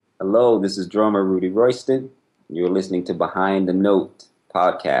Hello, this is drummer Rudy Royston. You're listening to Behind the Note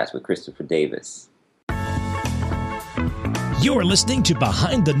podcast with Christopher Davis. You're listening to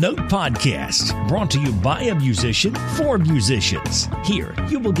Behind the Note podcast, brought to you by a musician for musicians. Here,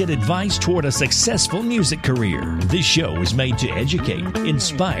 you will get advice toward a successful music career. This show is made to educate,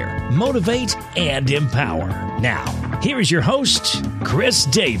 inspire, motivate, and empower. Now, here is your host, Chris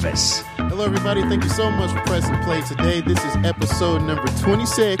Davis. Hello, everybody. Thank you so much for pressing play today. This is episode number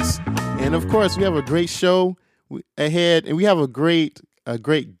 26. And, of course, we have a great show ahead, and we have a great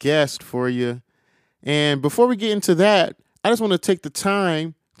guest for you. And before we get into that, I just want to take the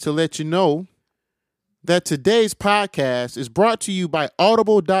time to let you know that today's podcast is brought to you by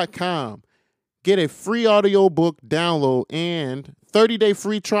Audible.com. Get a free audiobook download and 30-day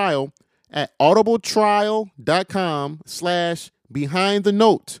free trial at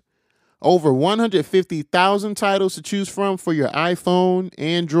audibletrial.com/behindthenote. Over 150,000 titles to choose from for your iPhone,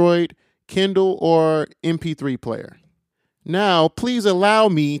 Android, Kindle, or MP3 player. Now, please allow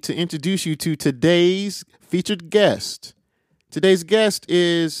me to introduce you to today's featured guest. Today's guest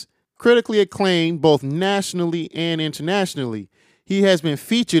is critically acclaimed both nationally and internationally. He has been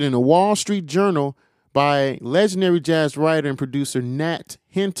featured in the Wall Street Journal by legendary jazz writer and producer Nat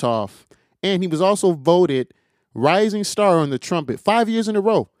Hentoff, and he was also voted Rising Star on the Trumpet 5 years in a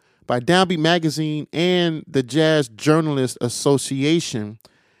row by Downbeat Magazine and the Jazz Journalists Association.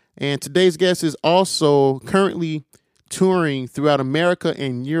 And today's guest is also currently touring throughout America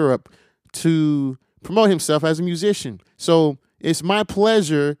and Europe to promote himself as a musician. So it's my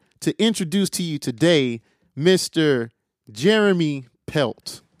pleasure to introduce to you today Mr. Jeremy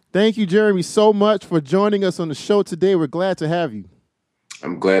Pelt. Thank you, Jeremy, so much for joining us on the show today. We're glad to have you.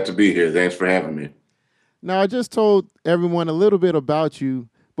 I'm glad to be here. Thanks for having me. Now, I just told everyone a little bit about you,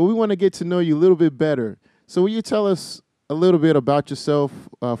 but we want to get to know you a little bit better. So will you tell us a little bit about yourself?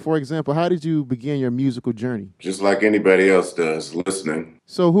 For example, how did you begin your musical journey? Just like anybody else does, listening.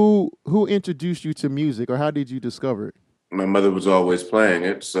 So who introduced you to music, or how did you discover it? My mother was always playing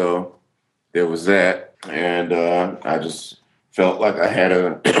it, so there was that. And I just felt like I had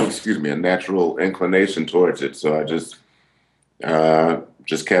a natural inclination towards it. So I just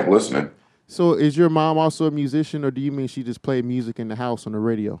kept listening. So is your mom also a musician, or do you mean she just played music in the house on the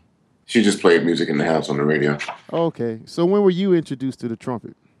radio? She just played music in the house on the radio. Okay. So when were you introduced to the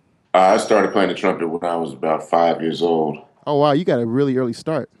trumpet? I started playing the trumpet when I was about 5 years old. Oh, wow. You got a really early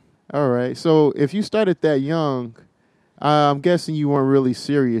start. All right. So if you started that young, I'm guessing you weren't really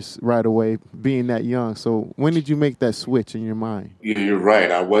serious right away being that young. So when did you make that switch in your mind? Yeah, you're right.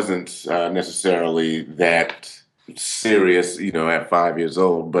 I wasn't necessarily that serious, at 5 years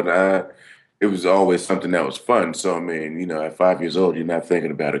old, but it was always something that was fun. So, I mean, at 5 years old, you're not thinking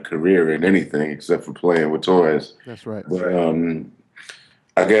about a career in anything except for playing with toys. That's right. But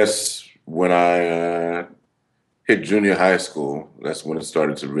I guess when I hit junior high school, that's when it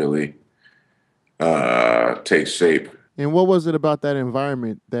started to really take shape. And what was it about that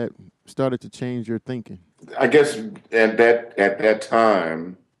environment that started to change your thinking? I guess at that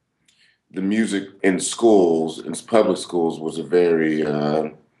time, the music in schools, in public schools, was very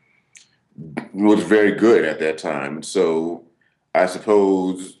good at that time. So I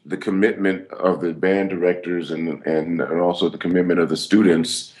suppose the commitment of the band directors and also the commitment of the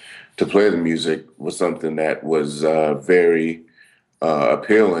students to play the music was something that was very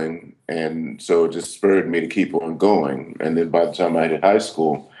appealing. And so it just spurred me to keep on going. And then by the time I hit high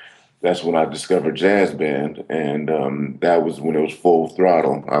school, that's when I discovered jazz band. And that was when it was full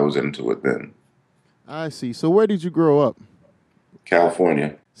throttle. I was into it then. I see. So where did you grow up?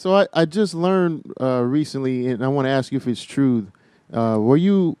 California. So I just learned recently, and I want to ask you if it's true. Were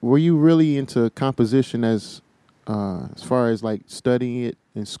you really into composition as far as like studying it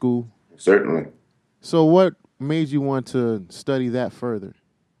in school? Certainly. So what made you want to study that further?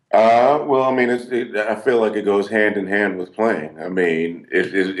 Well, I mean, I feel like it goes hand in hand with playing. I mean,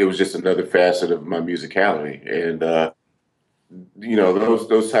 it was just another facet of my musicality, and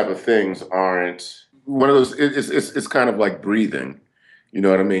those type of things aren't one of those. It's kind of like breathing. You know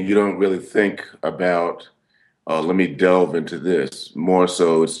what I mean? You don't really think about, let me delve into this. More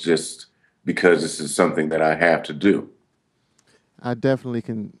so, it's just because this is something that I have to do. I definitely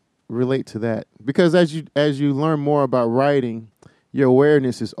can relate to that, because as you learn more about writing, your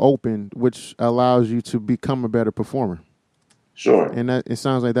awareness is opened, which allows you to become a better performer. Sure. And it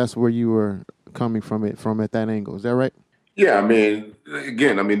sounds like that's where you were coming from at that angle. Is that right? Yeah, I mean,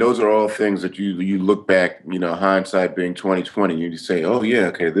 again, those are all things that you look back, hindsight being 20/20, you say, oh yeah,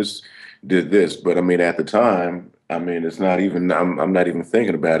 okay, this did this. But I mean, at the time, it's not even, I'm not even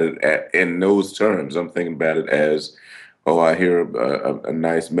thinking about it in those terms. I'm thinking about it as, oh, I hear a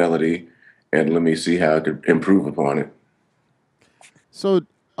nice melody, and let me see how I could improve upon it. So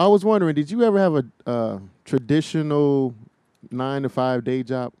I was wondering, did you ever have a traditional 9 to 5 day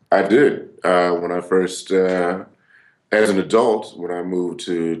job? I did when I first, as an adult, when I moved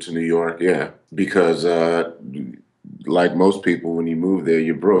to New York. Yeah, because like most people, when you move there,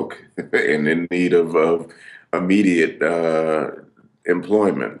 you're broke and in need of immediate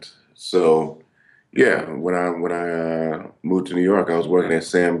employment. So yeah, when I moved to New York, I was working at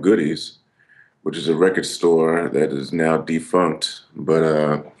Sam Goody's, which is a record store that is now defunct.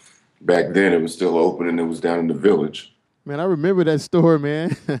 But back then, it was still open, and it was down in the Village. Man, I remember that store,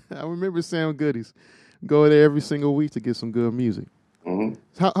 man. I remember Sam Goodies. Go there every single week to get some good music. Hmm.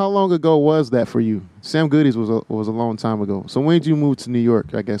 How long ago was that for you? Sam Goodies was a long time ago. So when did you move to New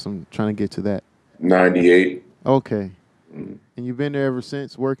York? I guess I'm trying to get to that. 98. Okay. And you've been there ever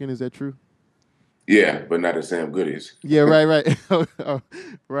since working, is that true? Yeah, but not at Sam Goody's. Yeah, right. Oh,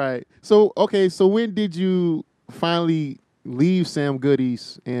 right. So okay, so when did you finally leave Sam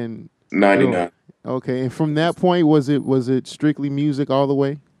Goodies and go? 99. Okay, and from that point was it strictly music all the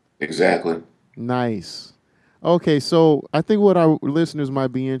way? Exactly. Nice. Okay, so I think what our listeners might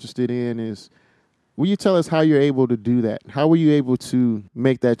be interested in is, will you tell us how you're able to do that? How were you able to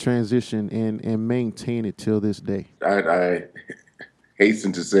make that transition and maintain it till this day? I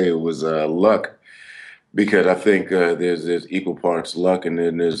hasten to say it was luck, because I think there's equal parts luck, and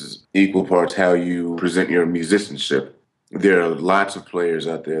then there's equal parts how you present your musicianship. There are lots of players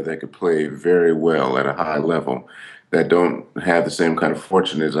out there that could play very well at a high level that don't have the same kind of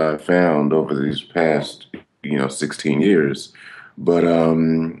fortune as I've found over these past, 16 years. But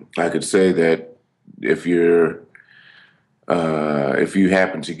I could say that if if you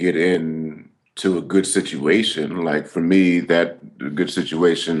happen to get in to a good situation, like for me, that good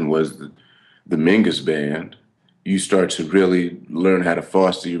situation was the Mingus band. You start to really learn how to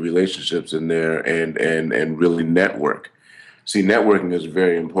foster your relationships in there and really network. See, networking is a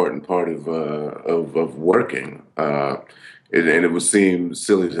very important part of working. And it would seem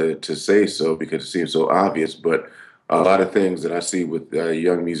silly to say so because it seems so obvious, but a lot of things that I see with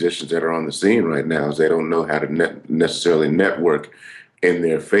young musicians that are on the scene right now is they don't know how to necessarily network in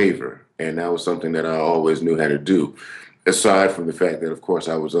their favor. And that was something that I always knew how to do. Aside from the fact that, of course,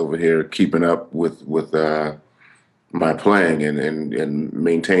 I was over here keeping up with my playing and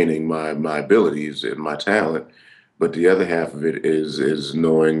maintaining my abilities and my talent. But the other half of it is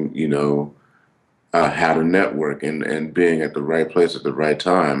knowing, how to network and being at the right place at the right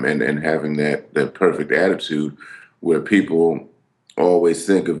time and having that perfect attitude where people always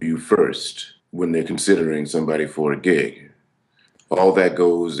think of you first when they're considering somebody for a gig. All that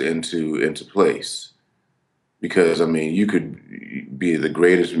goes into place, because I mean you could be the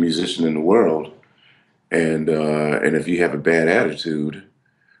greatest musician in the world, and if you have a bad attitude,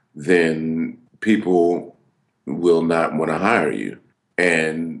 then people will not want to hire you.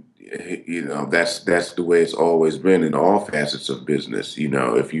 And that's the way it's always been in all facets of business.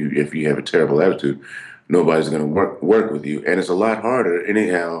 If you have a terrible attitude, nobody's going to work with you, and it's a lot harder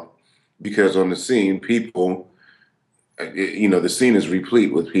anyhow, because on the scene, people, the scene is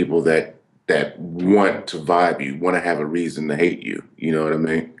replete with people that want to vibe you, want to have a reason to hate you. You know what I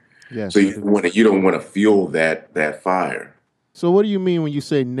mean? So Yes, I do. you don't want to fuel that fire. So what do you mean when you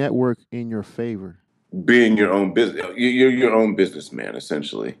say network in your favor? Being your own business, you're your own businessman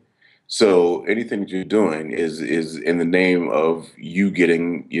essentially. So anything that you're doing is in the name of you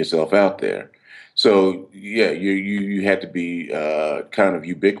getting yourself out there. So yeah, you had to be kind of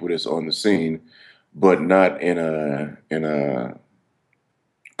ubiquitous on the scene, but not in a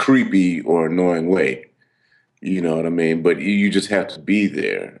creepy or annoying way. You know what I mean? But you just have to be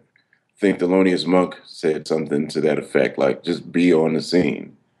there. I think Thelonious Monk said something to that effect, like just be on the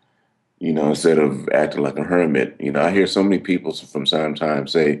scene, instead of acting like a hermit. I hear so many people from time to time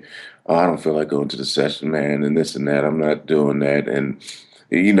say, "Oh, I don't feel like going to the session, man, and this and that. I'm not doing that." And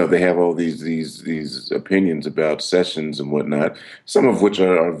they have all these opinions about sessions and whatnot, some of which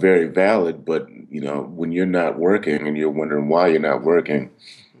are very valid. But when you're not working and you're wondering why you're not working,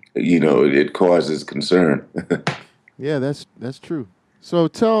 it causes concern. Yeah, that's true. So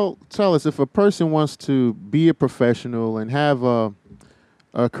tell us, if a person wants to be a professional and have a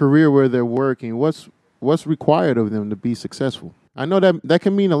career where they're working, what's required of them to be successful? I know that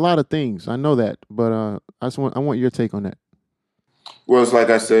can mean a lot of things. I know that, but I want your take on that. Well, it's like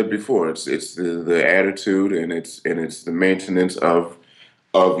I said before. It's the attitude, and it's the maintenance of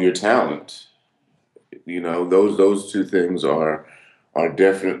your talent. Those two things are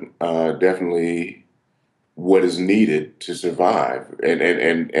definitely what is needed to survive and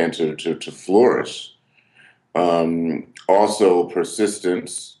to flourish. Also,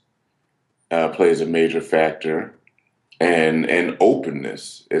 persistence plays a major factor, and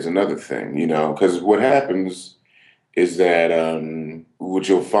openness is another thing. Because what happens is that what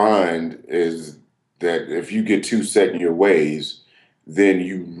you'll find is that if you get too set in your ways, then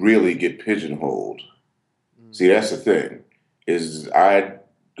you really get pigeonholed. See, that's the thing. Is I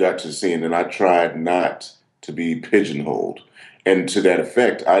got to see, and I tried not to be pigeonholed, and to that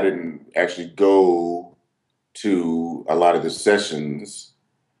effect, I didn't actually go to a lot of the sessions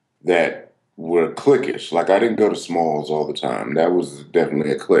that were cliquish. Like I didn't go to Smalls all the time. That was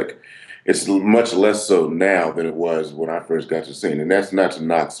definitely a clique. It's much less so now than it was when I first got to sing. And that's not to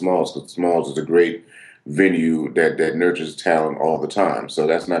knock Smalls, because Smalls is a great venue that nurtures talent all the time. So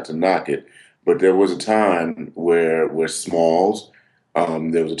that's not to knock it. But there was a time where Smalls,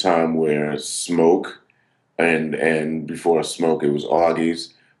 there was a time where Smoke, and before Smoke, it was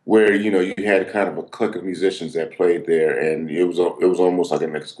Augie's, where you had kind of a clique of musicians that played there, and it was almost like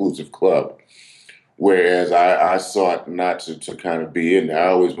an exclusive club. Whereas I sought not to kind of be in there.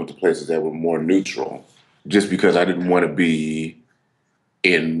 I always went to places that were more neutral, just because I didn't want to be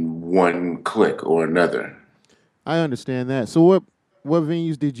in one clique or another. I understand that. So what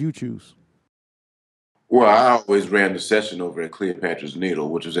venues did you choose? Well, I always ran the session over at Cleopatra's Needle,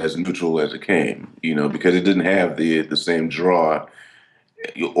 which was as neutral as it came, because it didn't have the same draw,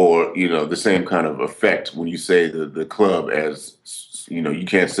 or the same kind of effect when you say the club. As you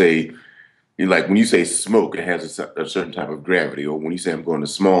can't say, like when you say Smoke, it has a certain type of gravity, or when you say I'm going to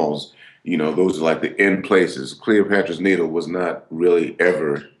Smalls, those are like the end places. Cleopatra's Needle was not really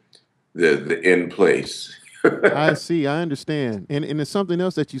ever the end place. I see. I understand. And it's something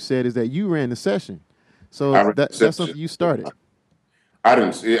else that you said is that you ran the session. So I ran the that's session. something you started. I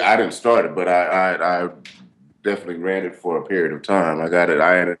didn't start it, but I definitely ran it for a period of time. I got it.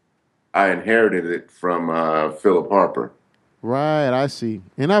 I inherited it from Philip Harper. Right, I see.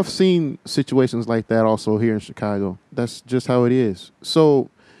 And I've seen situations like that also here in Chicago. That's just how it is. So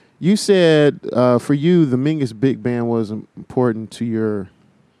you said for you, the Mingus Big Band was important to your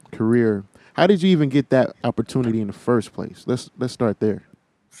career. How did you even get that opportunity in the first place? Let's start there.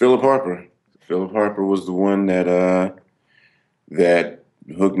 Philip Harper. Philip Harper was the one that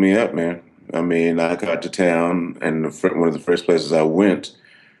hooked me up, man. I mean, I got to town, and one of the first places I went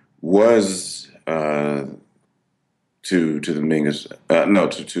was to the Mingus, no,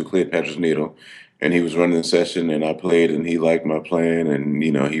 to Cleopatra's Needle, and he was running the session, and I played, and he liked my playing, and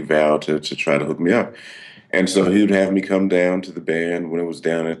he vowed to try to hook me up, and so he would have me come down to the band when it was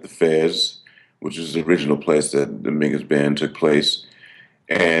down at the Fez, which is the original place that the Mingus band took place.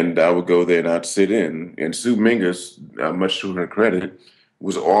 And I would go there and I'd sit in. And Sue Mingus, much to her credit,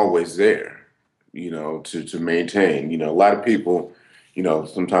 was always there, to maintain. A lot of people,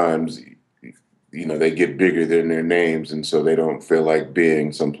 sometimes, they get bigger than their names, and so they don't feel like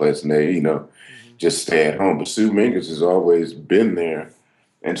being someplace, and they, just stay at home. But Sue Mingus has always been there.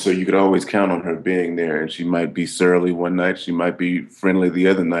 And so you could always count on her being there. And she might be surly one night, she might be friendly the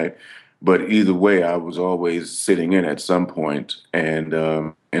other night. But either way, I was always sitting in at some point, and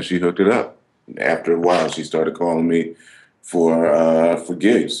she hooked it up. After a while, she started calling me for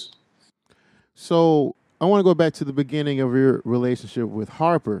gigs. So I want to go back to the beginning of your relationship with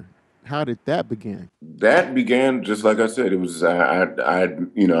Harper. How did that begin? That began just like I said. It was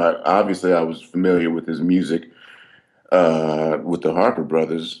obviously I was familiar with his music, with the Harper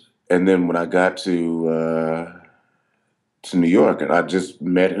brothers, and then when I got to New York, and I just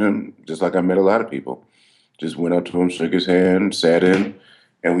met him, just like I met a lot of people. Just went up to him, shook his hand, sat in,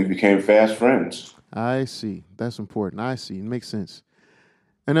 and we became fast friends. I see. That's important. I see. It makes sense.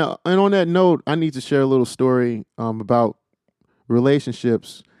 And on that note, I need to share a little story about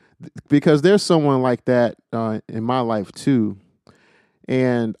relationships because there's someone like that in my life too.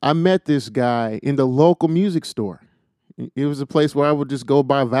 And I met this guy in the local music store. It was a place where I would just go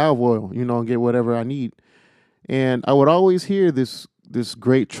buy valve oil, and get whatever I need. And I would always hear this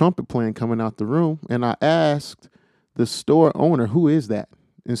great trumpet playing coming out the room. And I asked the store owner, who is that?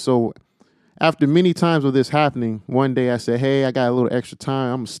 And so after many times of this happening, one day I said, hey, I got a little extra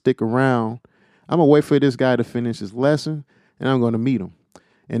time. I'm going to stick around. I'm going to wait for this guy to finish his lesson, and I'm going to meet him.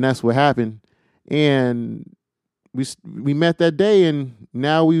 And that's what happened. And we met that day, and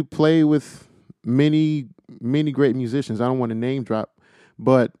now we play with many, many great musicians. I don't want to name drop,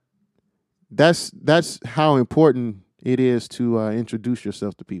 but that's how important it is to introduce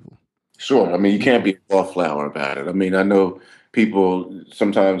yourself to people. Sure. I mean, you can't be a wallflower about it. I mean, I know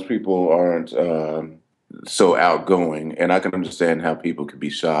sometimes people aren't so outgoing, and I can understand how people could be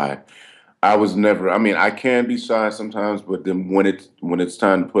shy. I was never, I mean, I can be shy sometimes, but then when it's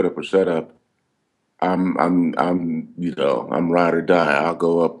time to put up or shut up, I'm ride or die. I'll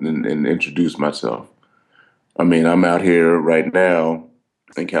go up and introduce myself. I mean, I'm out here right now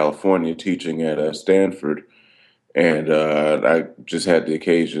in California teaching at Stanford, and I just had the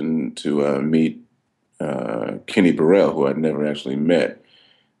occasion to meet Kenny Burrell, who I'd never actually met.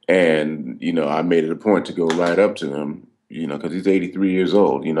 And, I made it a point to go right up to him, because he's 83 years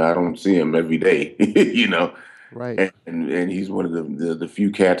old. I don't see him every day, Right. And he's one of the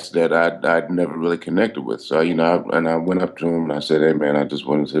few cats that I'd never really connected with. So, I went up to him and I said, hey, man, I just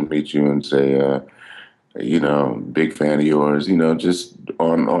wanted to meet you and say, big fan of yours, just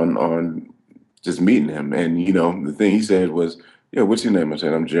on just meeting him. And, the thing he said was, yeah, what's your name? I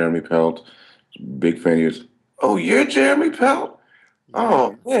said, I'm Jeremy Pelt, big fan of yours. Oh, you're Jeremy Pelt?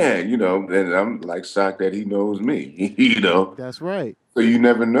 Oh, man, and I'm like shocked that he knows me, That's right. So you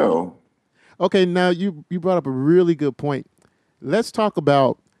never know. Okay, now you brought up a really good point. Let's talk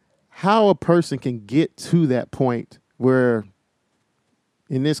about how a person can get to that point where,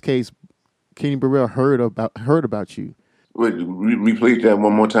 in this case, Kenny Burrell heard about you. Wait, repeat that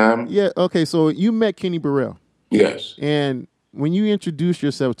one more time? Yeah, okay, so you met Kenny Burrell. Yes. And when you introduced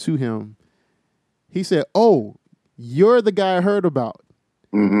yourself to him, he said, oh, you're the guy I heard about.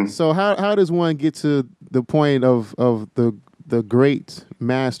 Mm-hmm. So how does one get to the point of the great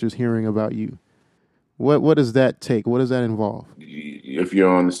masters hearing about you? What does that take? What does that involve? If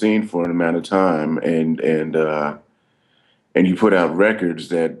you're on the scene for an amount of time and you put out records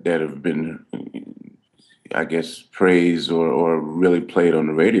that have been, I guess, praised or really played on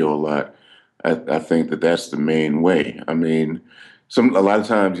the radio a lot, I think that's the main way. I mean, a lot of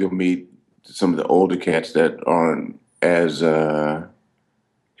times you'll meet some of the older cats that aren't as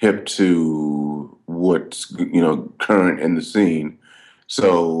hip to what's current in the scene.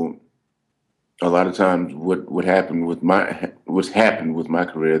 So a lot of times what's happened with my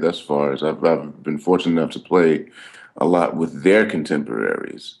career thus far is I've been fortunate enough to play a lot with their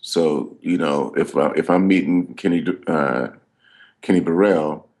contemporaries. So if I'm meeting Kenny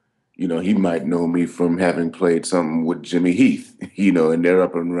Burrell, he might know me from having played something with Jimmy Heath, and they're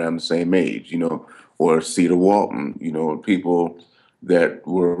up and around the same age, or Cedar Walton, people that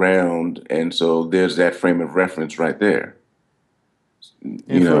were around, and so there's that frame of reference right there.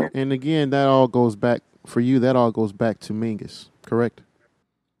 And again, that all goes back for you. That all goes back to Mingus, correct?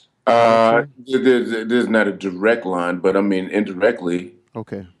 There's not a direct line, but I mean indirectly.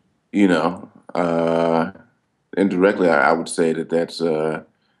 Okay. Indirectly, I would say that's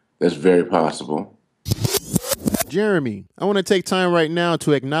very possible. Jeremy, I want to take time right now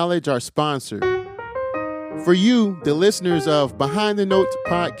to acknowledge our sponsor. For you, the listeners of Behind the Notes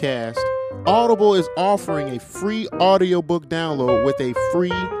podcast, Audible is offering a free audiobook download with a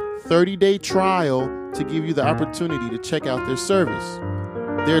free 30-day trial to give you the opportunity to check out their service.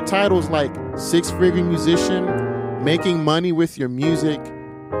 There are titles like Six Figure Musician, Making Money with Your Music,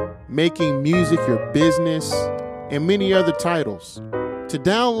 Making Music Your Business, and many other titles. To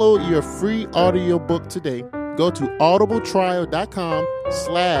download your free audiobook today, go to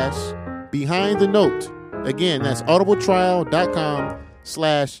audibletrial.com/behindthenote. Again, that's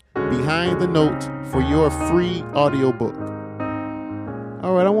audibletrial.com/behindthenote for your free audiobook.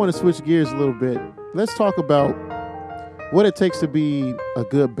 All right, I want to switch gears a little bit. Let's talk about what it takes to be a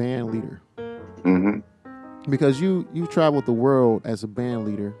good band leader. Mm-hmm. Because you've traveled the world as a band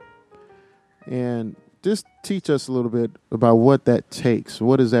leader, and just teach us a little bit about what that takes.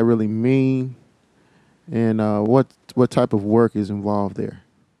 What does that really mean, and what type of work is involved there?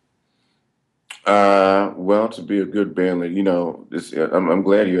 Well, to be a good band leader, I'm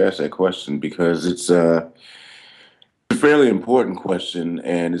glad you asked that question because it's a fairly important question,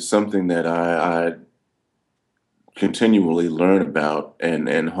 and it's something that I continually learn about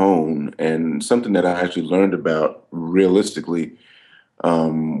and hone, and something that I actually learned about realistically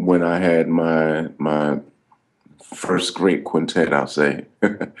when I had my first great quintet, I'll say,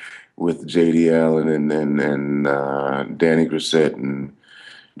 with J.D. Allen and Danny Grissett and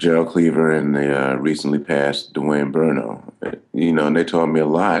Gerald Cleaver and the recently passed Dwayne Burno. And they taught me a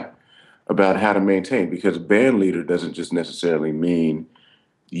lot about how to maintain, because a band leader doesn't just necessarily mean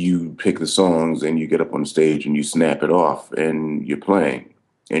you pick the songs and you get up on stage and you snap it off and you're playing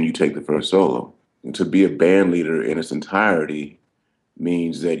and you take the first solo. And to be a band leader in its entirety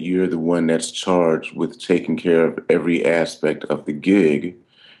means that you're the one that's charged with taking care of every aspect of the gig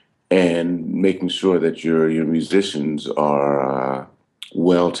and making sure that your musicians are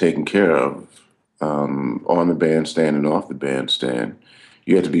well taken care of on the bandstand and off the bandstand.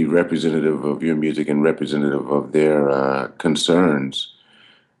 You have to be representative of your music and representative of their concerns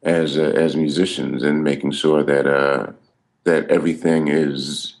as musicians, and making sure that that everything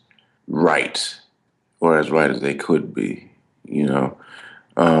is right. or as right as they could be. You know,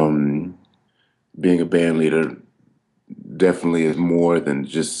 um, being a band leader definitely is more than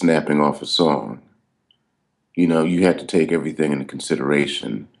just snapping off a song. You know, you have to take everything into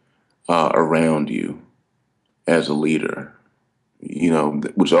consideration around you as a leader. You know,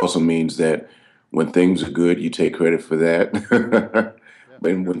 which also means that when things are good, you take credit for that.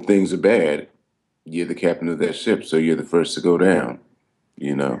 But when things are bad, you're the captain of that ship, so you're the first to go down,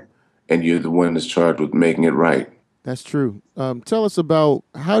 you know, and you're the one that's charged with making it right. That's true. Tell us about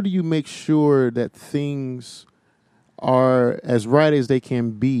how do you make sure that things are as right as they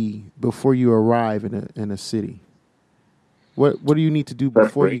can be before you arrive in a city? What do you need to do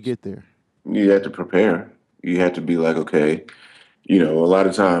before you Preparation. get there? You have to prepare. You have to be like, okay, you know, a lot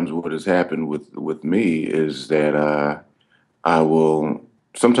of times what has happened with me is that I will.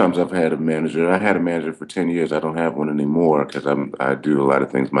 Sometimes I've had a manager. I had a manager for 10 years. I don't have one anymore because I do a lot of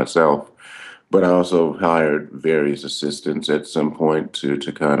things myself. But I also hired various assistants at some point to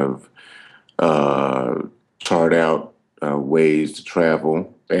kind of uh, chart out ways to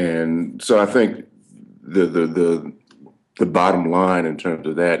travel. And so I think the the the the bottom line in terms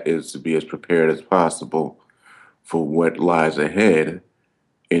of that is to be as prepared as possible for what lies ahead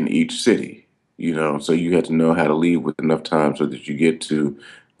in each city. You know, so you have to know how to leave with enough time so that you get to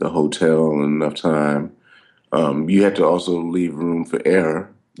the hotel in enough time. You have to also leave room for error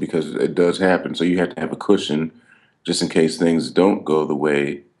because it does happen. So you have to have a cushion just in case things don't go the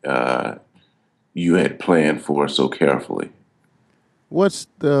way you had planned for so carefully. What's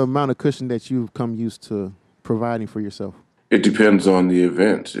the amount of cushion that you've come used to providing for yourself? It depends on the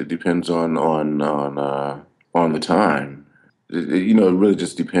event. It depends on the time. You know, it really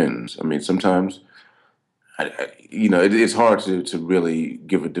just depends. I mean, sometimes you know, it's hard to really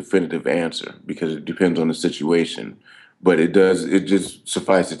give a definitive answer because it depends on the situation. But it does. It just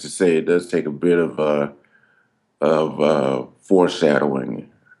suffices to say it does take a bit of foreshadowing.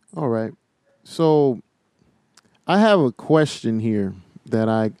 All right. So I have a question here that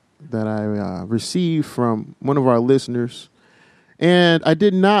I received from one of our listeners, and I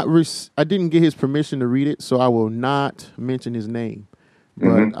didn't get his permission to read it, so I will not mention his name. But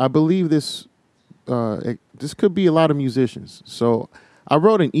Hmm. I believe this could be a lot of musicians. So I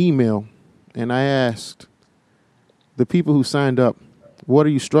wrote an email and I asked the people who signed up, "What are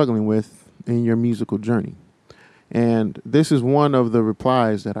you struggling with in your musical journey?" And this is one of the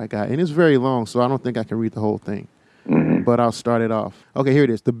replies that I got, and it's very long, so I don't think I can read the whole thing. Hmm. But I'll start it off. Okay, here it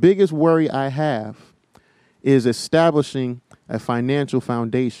is. The biggest worry I have is establishing a financial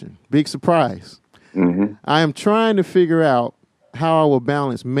foundation. Big surprise. Hmm. I am trying to figure out how I will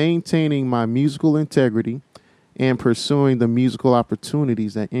balance maintaining my musical integrity and pursuing the musical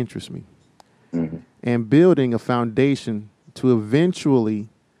opportunities that interest me Hmm. and building a foundation to eventually,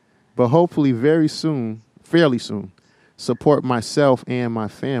 but hopefully very soon, fairly soon, support myself and my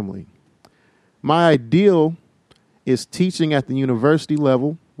family. My ideal is teaching at the university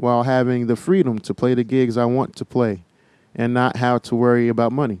level while having the freedom to play the gigs I want to play and not have to worry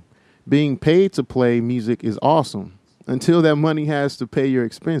about money. Being paid to play music is awesome until that money has to pay your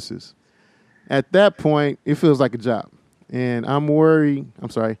expenses. At that point, it feels like a job. And I'm working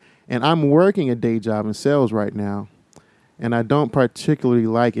a day job in sales right now, and I don't particularly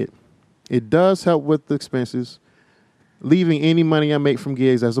like it. It does help with the expenses, leaving any money I make from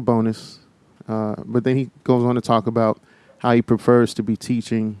gigs as a bonus. But then he goes on to talk about how he prefers to be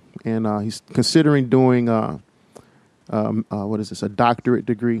teaching, and he's considering doing what is this, a doctorate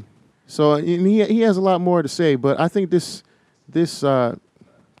degree. So and he has a lot more to say, but I think this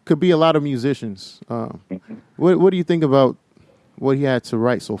could be a lot of musicians. What do you think about what he had to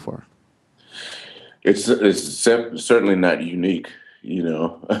write so far? Certainly not unique. You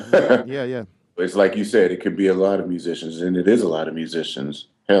know, Yeah, yeah, it's like you said, it could be a lot of musicians, and it is a lot of musicians.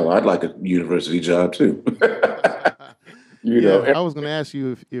 Hell, I'd like a university job too. You know, yeah. I was going to ask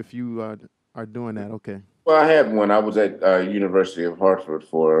you if you are doing that. Okay. well, I had one. I was at University of Hartford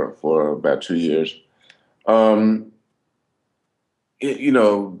for about 2 years. Um, you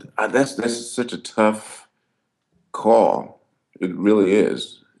know, that's such a tough call. It really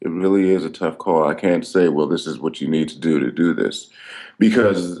is. It really is a tough call. I can't say, well, this is what you need to do this,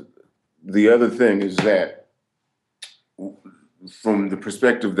 because the other thing is that from the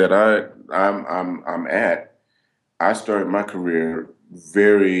perspective that I'm at, I started my career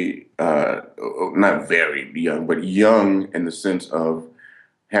very not very young, but young in the sense of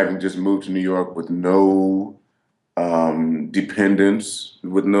having just moved to New York with no dependents,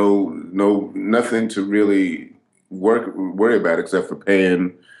 with no nothing to really worry about except for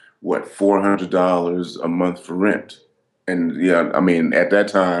paying what $400 a month for rent. And yeah, I mean at that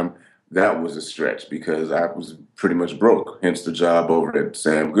time that was a stretch because I was pretty much broke, hence the job over at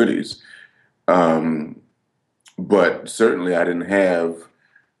Sam Goody's. But certainly I didn't have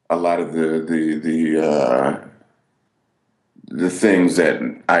a lot of the things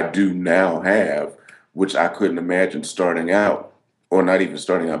that I do now have, which I couldn't imagine starting out, or not even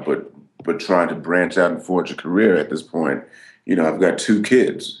starting out, but trying to branch out and forge a career at this point. I've got two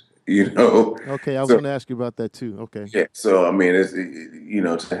kids. Okay, I was So going to ask you about that too. Okay. yeah, so I mean,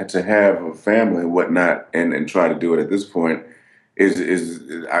 to have a family and whatnot, and try to do it at this point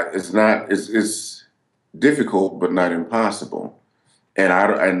it's not it's difficult, but not impossible.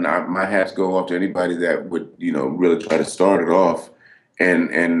 And my hats go off to anybody that would really try to start it off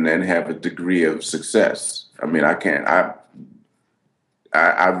and have a degree of success. I mean, I can't.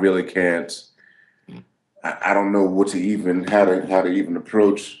 I really can't. I don't know what to even how to even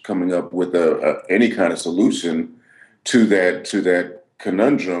approach coming up with any kind of solution to that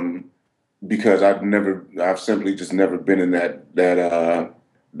conundrum, because I've simply just never been in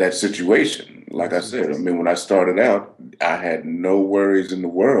that situation. Like I said, I mean, when I started out, I had no worries in the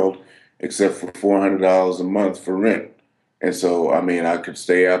world except for $400 a month for rent. And so, I mean, I could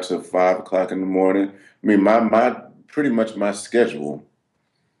stay out till 5 o'clock in the morning. I mean, my pretty much my schedule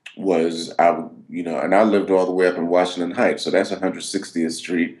was and I lived all the way up in Washington Heights, so that's 160th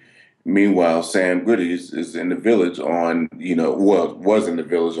Street. Meanwhile, Sam Goody's is in the Village on, was in the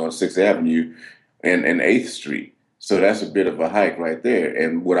Village on 6th Avenue and 8th Street. So that's a bit of a hike right there.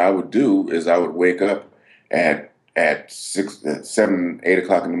 And what I would do is I would wake up at 7, 8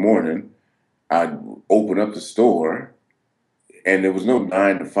 o'clock in the morning. I'd open up the store, and there was no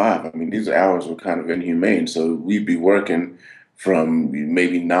 9 to 5. I mean, these hours were kind of inhumane. So we'd be working from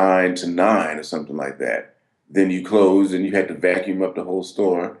maybe 9 to 9 or something like that. Then you closed and you had to vacuum up the whole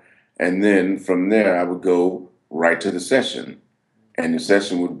store. And then from there, I would go right to the session. And the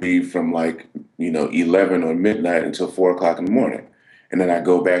session would be from 11 or midnight until 4 o'clock in the morning. And then I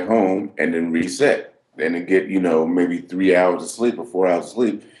go back home and then reset and then get, maybe 3 hours of sleep or 4 hours of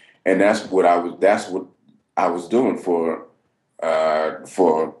sleep. And that's what I was doing for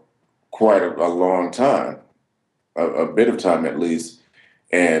quite a long time. A bit of time at least,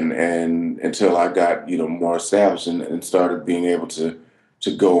 and until I got more established and started being able to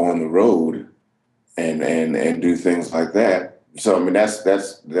go on the road and do things like that. So I mean that's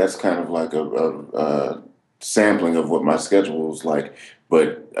kind of like a sampling of what my schedule was like.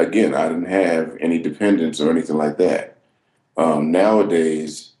 But again, I didn't have any dependents or anything like that.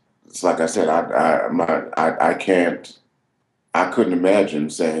 Nowadays, it's like I said, I can't. I couldn't imagine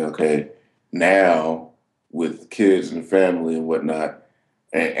saying, okay, now with kids and family and whatnot,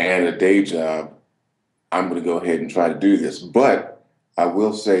 and a day job, I'm going to go ahead and try to do this. But I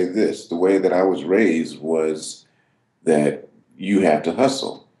will say this: the way that I was raised was that you have to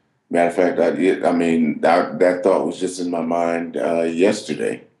hustle. Matter of fact, that thought was just in my mind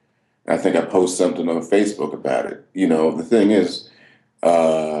yesterday. I think I posted something on Facebook about it. The thing is,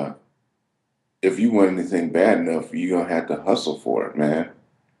 if you want anything bad enough, you're going to have to hustle for it, man.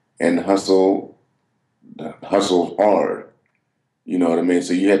 And hustle hard. You know what I mean?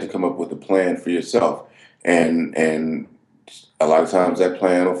 So you had to come up with a plan for yourself. And a lot of times that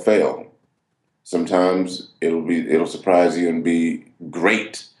plan will fail. Sometimes it'll surprise you and be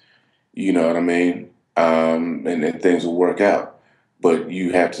great. You know what I mean? And things will work out. But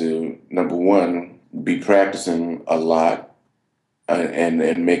you have to, number one, be practicing a lot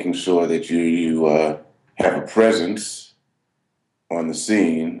and making sure that you have a presence on the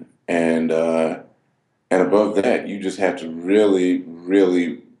scene. And above that, you just have to really,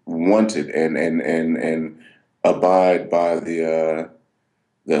 really want it and abide by the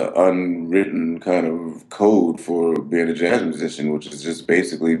unwritten kind of code for being a jazz musician, which is just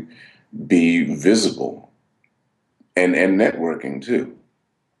basically be visible and networking too.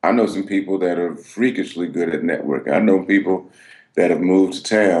 I know some people that are freakishly good at networking. I know people that have moved to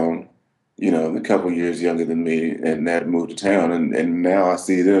town, a couple years younger than me, and that moved to town, and now I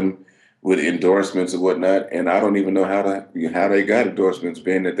see them with endorsements and whatnot, and I don't even know how they got endorsements,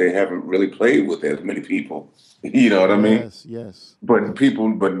 being that they haven't really played with as many people. You know what I mean? Yes. But one thing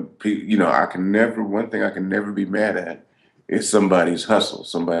I can never be mad at is somebody's hustle,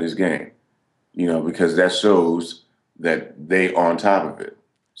 somebody's game, because that shows that they on top of it.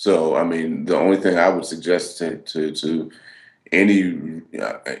 So, I mean, the only thing I would suggest to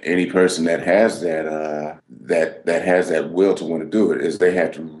any person that has that has that will to want to do it is they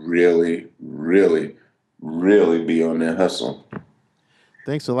have to really, really, really be on their hustle.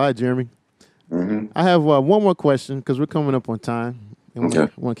 Thanks a lot, Jeremy. Mm-hmm. I have one more question because we're coming up on time, and I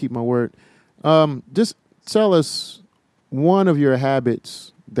want to keep my word. Just tell us one of your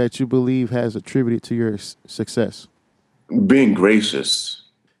habits that you believe has attributed to your success? Being gracious.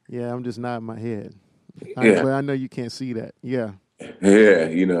 Yeah, I'm just nodding my head. Yeah. But I know you can't see that. Yeah. Yeah,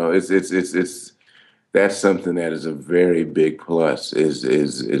 it's that's something that is a very big plus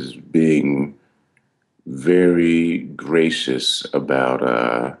is being very gracious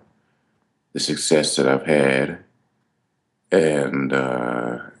about the success that I've had and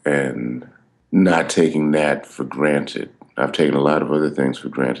not taking that for granted. I've taken a lot of other things for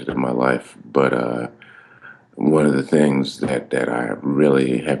granted in my life, but one of the things that I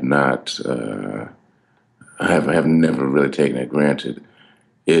really have not have never really taken it granted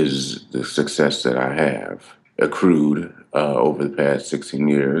is the success that I have accrued over the past 16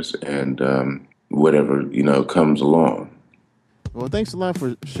 years and whatever, comes along. Well, thanks a lot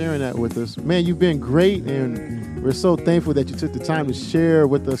for sharing that with us. Man, you've been great, and we're so thankful that you took the time to share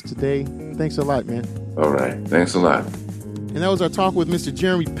with us today. Thanks a lot, man. All right. Thanks a lot. And that was our talk with Mr.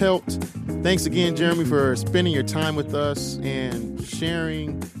 Jeremy Pelt. Thanks again, Jeremy, for spending your time with us and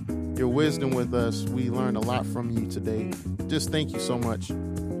sharing your wisdom with us. We learned a lot from you today. Just thank you so much.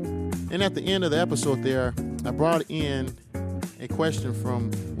 And at the end of the episode there, I brought in a question from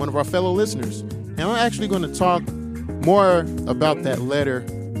one of our fellow listeners. And I'm actually going to talk more about that letter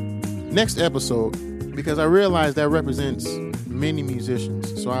next episode because I realize that represents many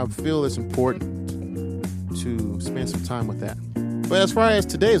musicians. So I feel it's important to spend some time with that. But as far as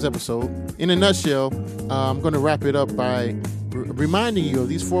today's episode, in a nutshell, I'm going to wrap it up by reminding you of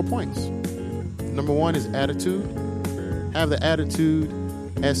these 4 points. Number 1 is attitude. Have the attitude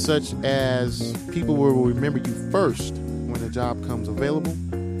as such as people will remember you first when the job comes available.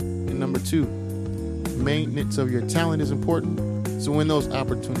 And number 2, maintenance of your talent is important. So when those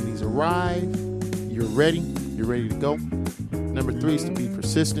opportunities arrive, you're ready to go. Number 3 is to be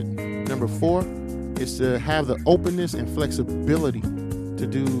persistent. Number 4 is to have the openness and flexibility to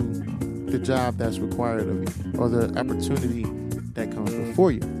do the job that's required of you or the opportunity that comes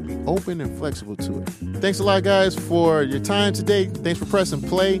before you. Be open and flexible to it. Thanks a lot, guys, for your time today. Thanks for pressing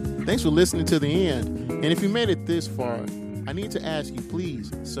play. Thanks for listening to the end. And if you made it this far, I need to ask you,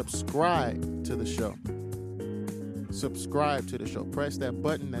 please subscribe to the show. Subscribe to the show. Press that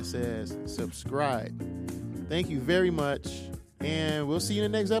button that says subscribe. Thank you very much. And we'll see you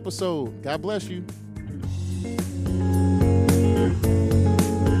in the next episode. God bless you.